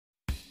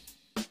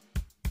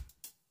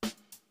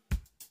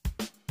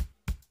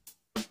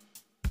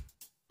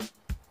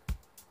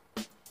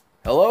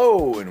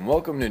Hello and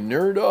welcome to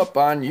Nerd Up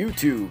on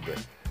YouTube.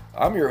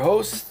 I'm your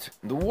host,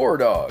 the War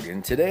Dog,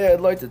 and today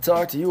I'd like to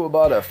talk to you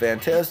about a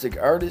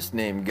fantastic artist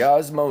named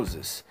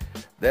Mosis.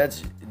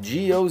 That's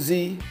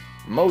G-O-Z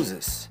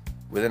Moses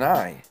with an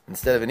I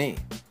instead of an E.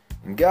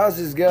 And Goz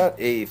has got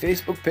a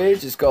Facebook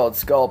page. It's called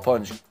Skull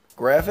Punch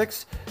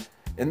Graphics,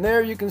 and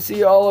there you can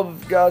see all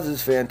of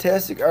Goz's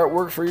fantastic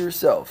artwork for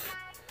yourself.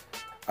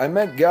 I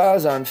met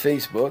Goz on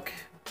Facebook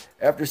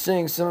after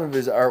seeing some of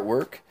his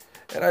artwork,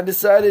 and I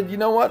decided, you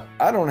know what,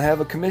 I don't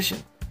have a commission.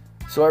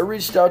 So I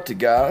reached out to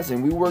Goz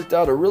and we worked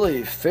out a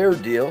really fair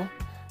deal,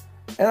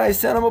 and I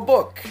sent him a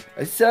book.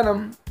 I sent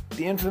him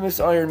The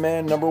Infamous Iron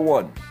Man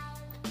 #1.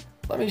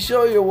 Let me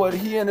show you what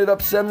he ended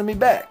up sending me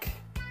back.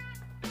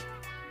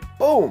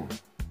 Boom!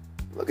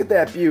 Look at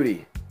that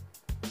beauty.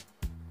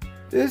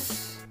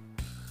 This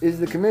is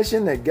the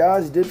commission that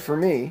Goz did for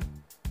me,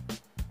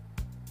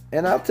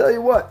 and I'll tell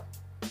you what,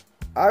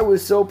 I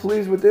was so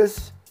pleased with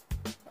this,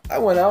 I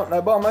went out and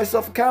I bought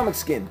myself a comic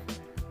skin.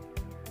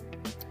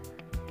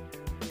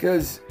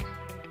 Because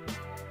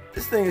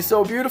this thing is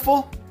so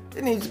beautiful,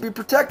 it needs to be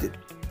protected.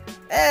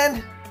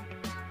 And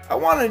I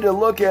wanted to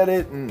look at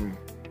it and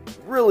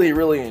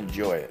really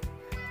enjoy it.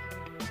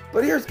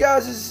 But here's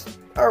Goz's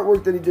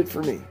artwork that he did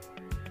for me.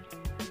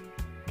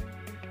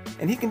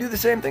 And he can do the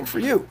same thing for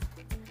you.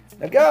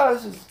 Now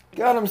Goz has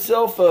got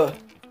himself a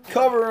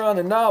cover on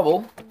a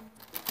novel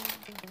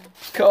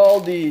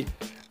called The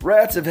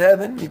Rats of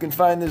Heaven. You can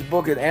find this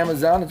book at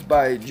Amazon. It's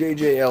by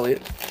J.J.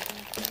 Elliott.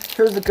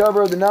 Here's the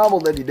cover of the novel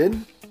that he did.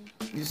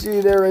 You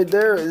see there, right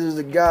there, this is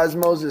a Goz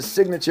Moses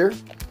signature.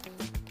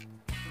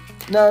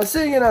 Now,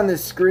 seeing it on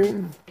this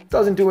screen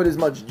doesn't do it as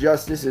much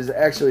justice as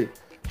actually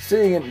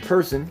seeing it in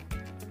person.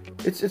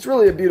 It's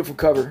really a beautiful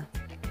cover,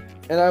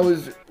 and I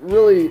was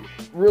really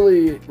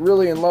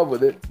in love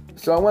with it.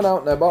 So I went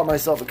out and I bought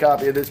myself a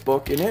copy of this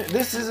book, and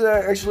this is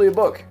actually a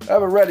book. I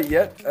haven't read it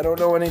yet. I don't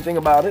know anything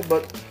about it,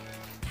 but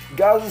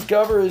Goz's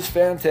cover is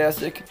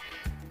fantastic,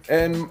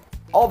 and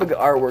all the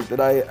artwork that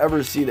I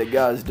ever see that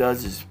Goz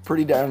does is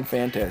pretty darn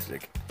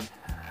fantastic.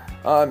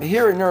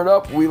 Here at Nerd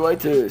Up, we like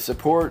to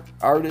support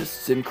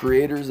artists and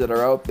creators that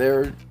are out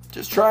there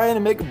just trying to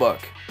make a buck.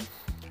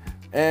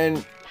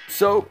 And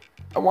so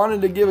I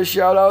wanted to give a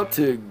shout out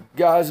to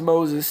Goz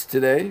Moses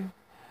today,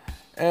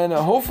 and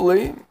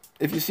hopefully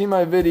if you see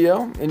my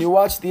video and you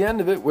watch the end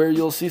of it where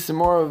you'll see some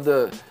more of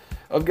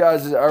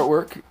Goz's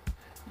artwork,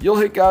 you'll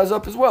hit Goz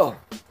up as well.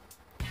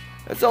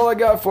 That's all I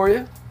got for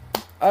you.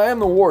 I am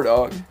the War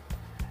Dog,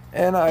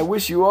 and I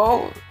wish you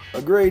all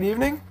a great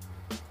evening.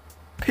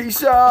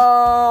 Peace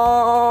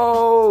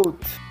out!